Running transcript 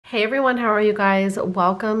Hey everyone, how are you guys?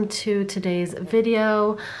 Welcome to today's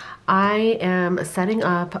video. I am setting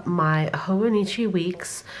up my Hobonichi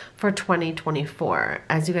Weeks for 2024.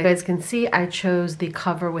 As you guys can see, I chose the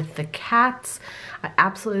cover with the cats. I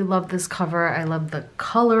absolutely love this cover. I love the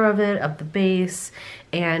color of it, of the base,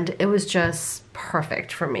 and it was just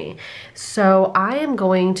perfect for me. So I am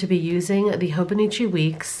going to be using the Hobonichi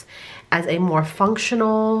Weeks as a more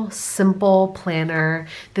functional, simple planner.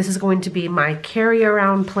 This is going to be my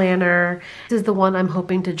carry-around planner. This is the one I'm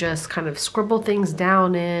hoping to just kind of scribble things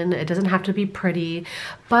down in. It doesn't have to be pretty,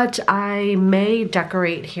 but I may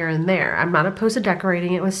decorate here and there. I'm not opposed to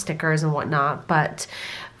decorating it with stickers and whatnot, but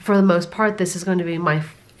for the most part, this is going to be my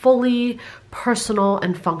fully personal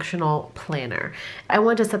and functional planner. I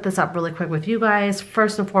want to set this up really quick with you guys.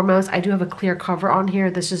 First and foremost, I do have a clear cover on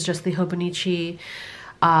here. This is just the Hobonichi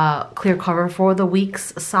clear cover for the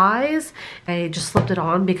week's size. I just slipped it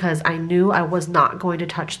on because I knew I was not going to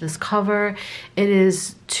touch this cover. It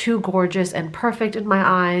is too gorgeous and perfect in my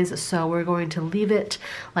eyes, so we're going to leave it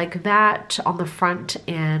like that on the front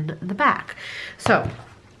and the back. So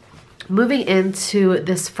moving into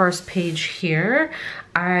this first page here,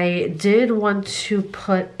 I did want to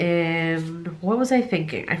put in, what was I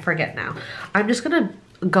thinking? I forget now. I'm just gonna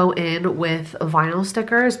go in with vinyl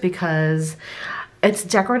stickers because it's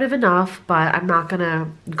decorative enough, but I'm not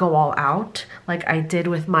gonna go all out like I did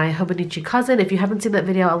with my Hobonichi cousin. If you haven't seen that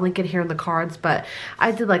video, I'll link it here in the cards, but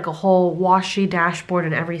I did like a whole washi dashboard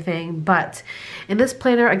and everything. But in this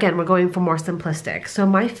planner, again, we're going for more simplistic. So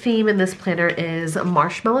my theme in this planner is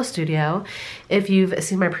Marshmallow Studio. If you've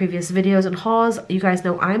seen my previous videos and hauls, you guys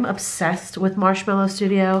know I'm obsessed with Marshmallow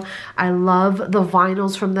Studio. I love the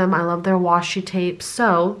vinyls from them. I love their washi tape.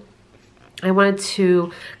 So I wanted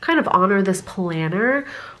to kind of honor this planner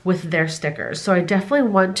with their stickers. So I definitely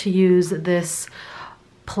want to use this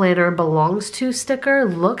planner belongs to sticker.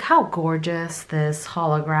 Look how gorgeous this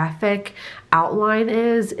holographic outline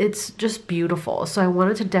is. It's just beautiful. So I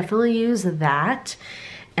wanted to definitely use that.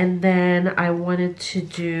 And then I wanted to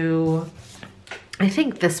do, I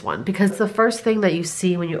think this one, because the first thing that you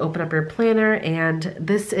see when you open up your planner, and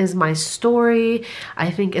this is my story,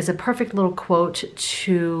 I think is a perfect little quote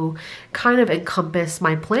to kind of encompass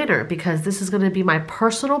my planner, because this is going to be my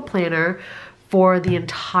personal planner for the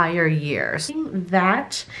entire year. So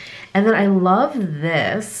that, and then I love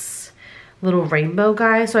this little rainbow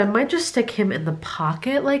guy, so I might just stick him in the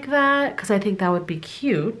pocket like that because I think that would be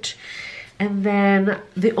cute. And then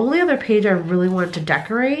the only other page I really wanted to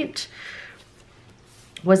decorate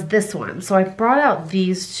was this one. So I brought out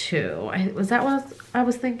these two. Was that what I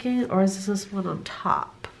was thinking? Or is this one on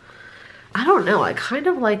top? I don't know. I kind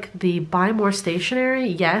of like the buy more stationery.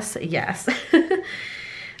 Yes, yes.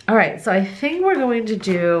 All right, so I think we're going to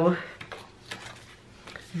do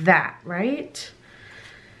that, right?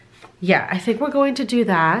 Yeah, I think we're going to do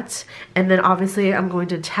that. And then obviously I'm going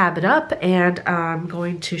to tab it up and I'm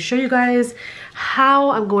going to show you guys how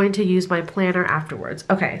I'm going to use my planner afterwards.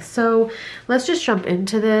 Okay, so let's just jump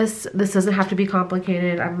into this. This doesn't have to be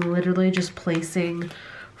complicated. I'm literally just placing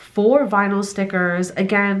 4 vinyl stickers.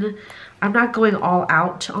 Again, I'm not going all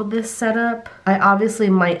out on this setup. I obviously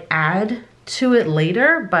might add to it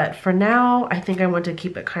later, but for now, I think I want to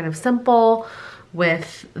keep it kind of simple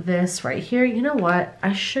with this right here. You know what?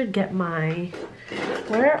 I should get my,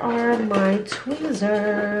 where are my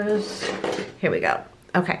tweezers? Here we go.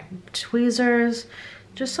 Okay, tweezers,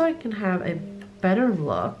 just so I can have a better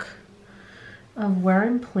look of where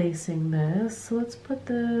I'm placing this. So let's put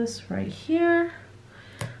this right here.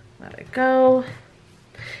 Let it go.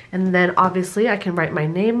 And then obviously I can write my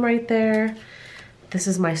name right there. This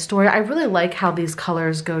is my story. I really like how these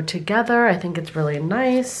colors go together. I think it's really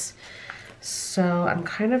nice. So I'm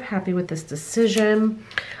kind of happy with this decision.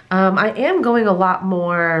 I am going a lot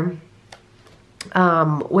more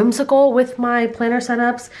whimsical with my planner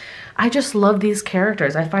setups. I just love these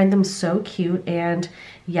characters. I find them so cute. And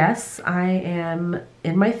yes, I am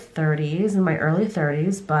in my 30s, in my early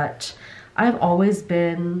 30s, but I've always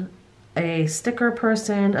been a sticker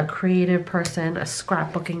person, a creative person, a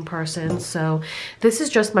scrapbooking person. So this is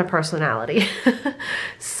just my personality.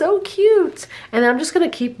 So cute. And I'm just gonna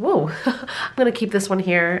keep, whoa, I'm gonna keep this one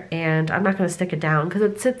here and I'm not gonna stick it down because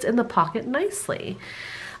it sits in the pocket nicely.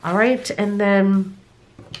 All right, and then,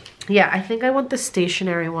 yeah, I think I want the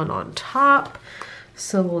stationary one on top.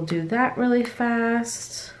 So we'll do that really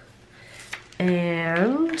fast.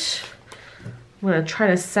 And I'm gonna try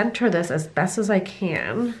to center this as best as I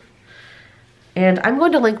can. And I'm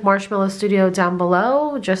going to link Marshmallow Studio down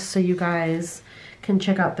below just so you guys can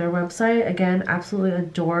check out their website. Again, absolutely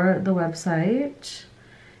adore the website.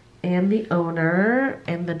 and the owner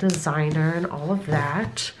and the designer and all of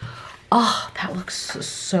that. Oh, that looks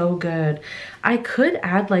so good. I could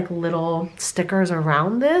add like little stickers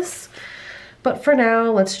around this, but for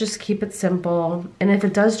now, let's just keep it simple. And if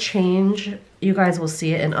it does change, you guys will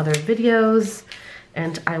see it in other videos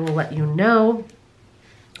and I will let you know.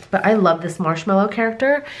 But I love this Marshmallow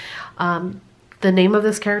character. The name of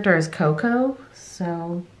this character is Coco,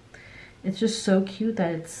 so it's just so cute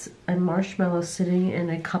that it's a marshmallow sitting in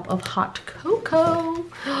a cup of hot cocoa.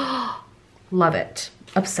 Love it.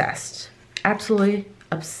 Obsessed. Absolutely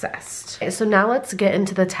obsessed. Okay, so now let's get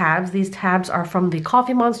into the tabs. These tabs are from the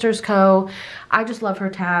Coffee Monsters Co. I just love her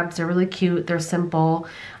tabs. They're really cute. They're simple.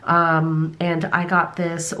 And I got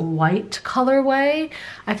this white colorway.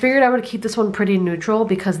 I figured I would keep this one pretty neutral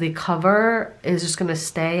because the cover is just going to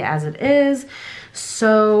stay as it is.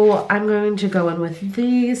 So I'm going to go in with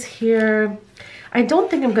these here. I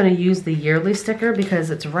don't think I'm going to use the yearly sticker because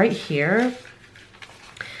it's right here.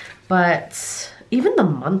 But even the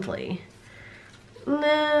monthly.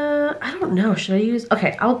 Nah, I don't know. Should I use?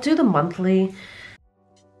 Okay, I'll do the monthly.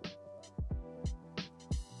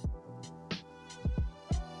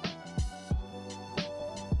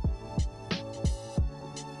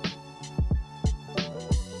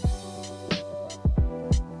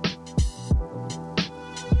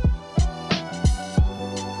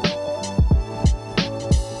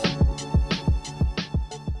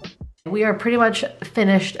 We are pretty much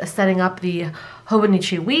finished setting up the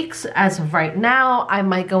Hobonichi Weeks as of right now. I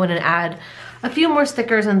might go in and add a few more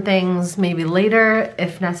stickers and things maybe later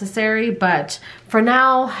if necessary, but for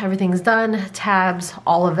now everything's done, tabs,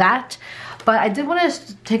 all of that. But I did want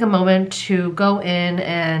to take a moment to go in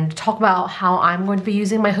and talk about how I'm going to be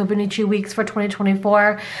using my Hobonichi Weeks for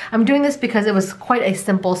 2024. I'm doing this because it was quite a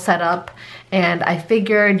simple setup and I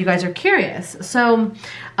figured you guys are curious. So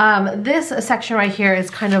this section right here is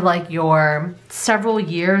kind of like your several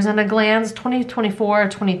years in a glance, 2024,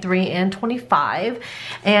 23, and 25.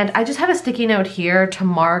 And I just have a sticky note here to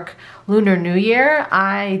mark Lunar New Year.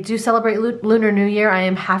 I do celebrate Lunar New Year. I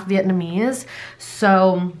am half Vietnamese,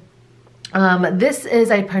 so this is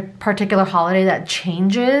a particular holiday that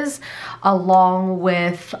changes along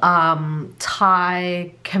with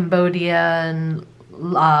Thai, Cambodian,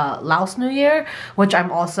 Laos New Year, which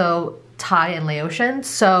I'm also Thai and Laotian.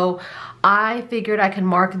 So I figured I can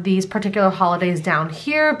mark these particular holidays down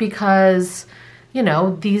here because, you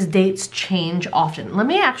know, these dates change often. Let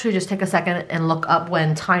me actually just take a second and look up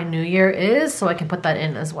when Thai New Year is so I can put that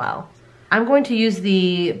in as well. I'm going to use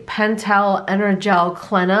the Pentel Energel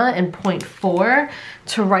Clenna in 0.4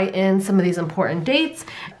 to write in some of these important dates.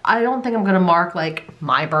 I don't think I'm gonna mark like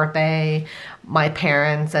my birthday, my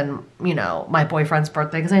parents, and you know, my boyfriend's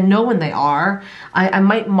birthday because I know when they are. I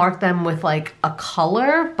might mark them with like a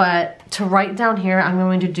color, but to write down here, I'm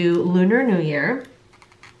going to do Lunar New Year,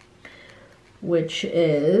 which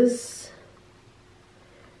is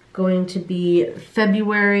going to be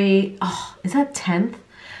February, oh, is that 10th?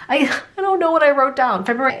 I don't know what I wrote down.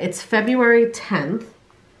 It's February 10th.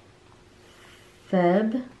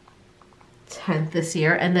 Feb 10th this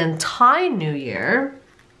year. And then Thai New Year.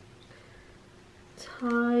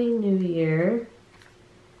 Thai New Year.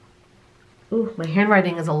 Ooh, my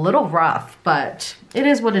handwriting is a little rough, but it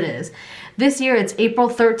is what it is. This year it's April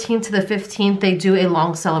 13th to the 15th. They do a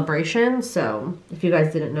long celebration. So if you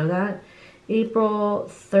guys didn't know that, April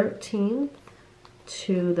 13th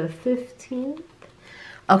to the 15th.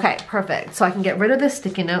 Okay, perfect. So I can get rid of this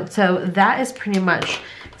sticky note. So that is pretty much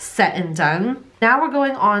set and done. Now we're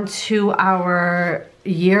going on to our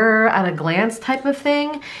year at a glance type of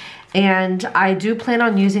thing. And I do plan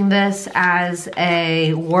on using this as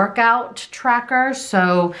a workout tracker.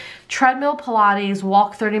 So treadmill, Pilates,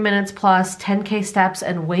 walk 30 minutes plus, 10K steps,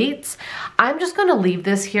 and weights. I'm just gonna leave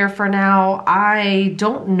this here for now. I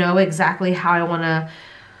don't know exactly how I wanna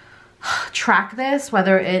track this,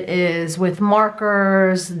 whether it is with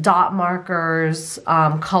markers, dot markers,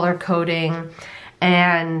 color coding,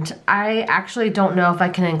 and I actually don't know if I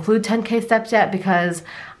can include 10K steps yet because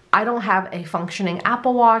I don't have a functioning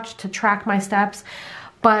Apple Watch to track my steps.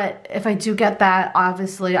 But if I do get that,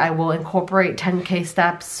 obviously I will incorporate 10K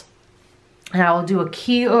steps and I will do a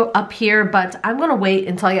key up here, but I'm gonna wait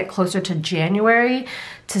until I get closer to January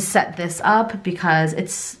to set this up because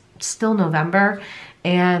it's still November.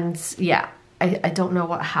 And yeah, I don't know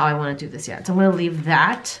how I want to do this yet. So I'm going to leave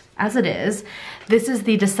that as it is. This is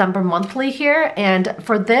the December monthly here. And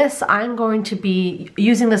for this, I'm going to be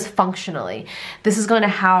using this functionally. This is going to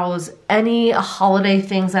house any holiday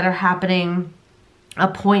things that are happening,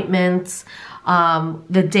 appointments,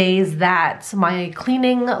 the days that my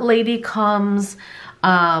cleaning lady comes,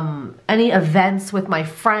 any events with my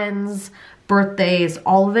friends, birthdays,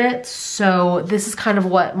 all of it. So this is kind of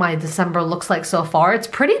what my December looks like so far. It's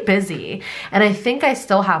pretty busy, and I think I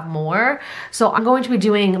still have more. So I'm going to be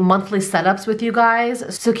doing monthly setups with you guys,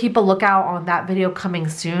 so keep a lookout on that video coming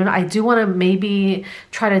soon. I do want to maybe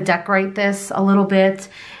try to decorate this a little bit,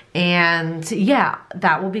 and yeah,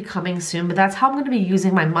 that will be coming soon. But that's how I'm going to be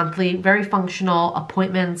using my monthly, very functional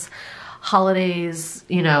appointments, holidays,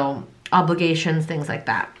 you know, obligations, things like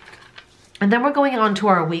that. And then we're going on to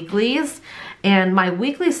our weeklies, and my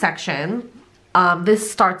weekly section,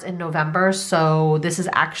 this starts in November, so this is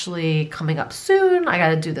actually coming up soon. I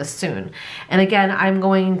gotta do this soon. And again, I'm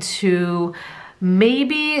going to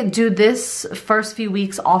maybe do this first few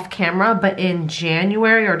weeks off camera, but in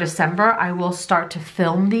January or December, I will start to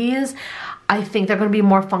film these. I think they're gonna be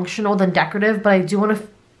more functional than decorative, but I do wanna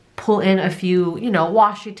pull in a few, you know,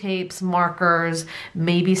 washi tapes, markers,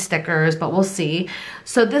 maybe stickers, but we'll see.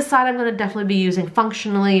 So this side I'm gonna definitely be using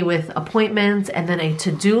functionally with appointments and then a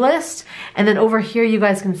to-do list. And then over here you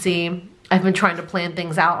guys can see I've been trying to plan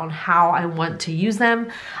things out on how I want to use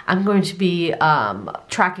them. I'm going to be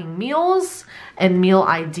tracking meals and meal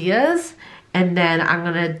ideas. And then I'm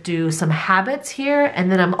gonna do some habits here,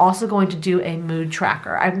 and then I'm also going to do a mood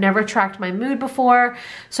tracker. I've never tracked my mood before,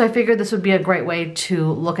 so I figured this would be a great way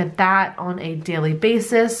to look at that on a daily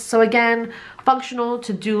basis. So again, functional,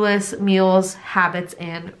 to-do list, meals, habits,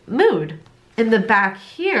 and mood. In the back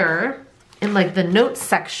here, in like the notes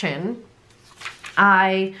section,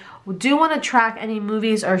 I do want to track any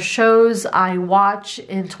movies or shows I watch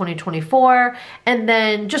in 2024 and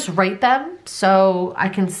then just rate them so I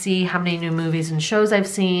can see how many new movies and shows I've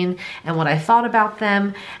seen and what I thought about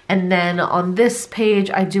them. And then on this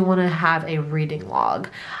page, I do want to have a reading log.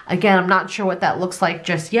 Again, I'm not sure what that looks like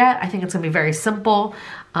just yet. I think it's going to be very simple,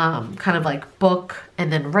 kind of like book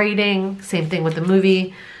and then rating. Same thing with the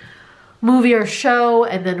movie or show,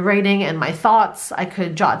 and then rating and my thoughts. I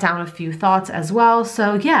could jot down a few thoughts as well.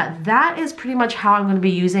 So yeah, that is pretty much how I'm going to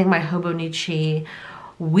be using my Hobonichi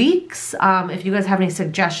weeks. If you guys have any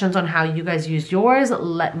suggestions on how you guys use yours,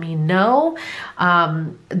 let me know.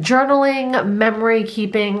 Journaling, memory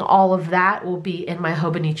keeping, all of that will be in my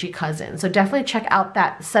Hobonichi cousin. So definitely check out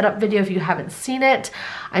that setup video if you haven't seen it.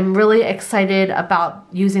 I'm really excited about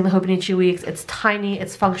using the Hobonichi weeks. It's tiny,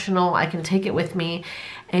 it's functional, I can take it with me.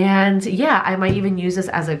 And yeah, I might even use this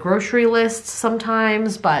as a grocery list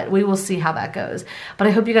sometimes, but we will see how that goes. But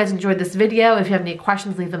I hope you guys enjoyed this video. If you have any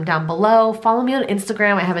questions, leave them down below. Follow me on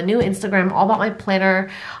Instagram. I have a new Instagram all about my planner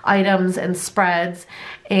items and spreads.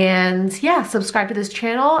 And yeah, subscribe to this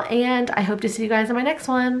channel, and I hope to see you guys in my next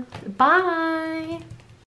one. Bye!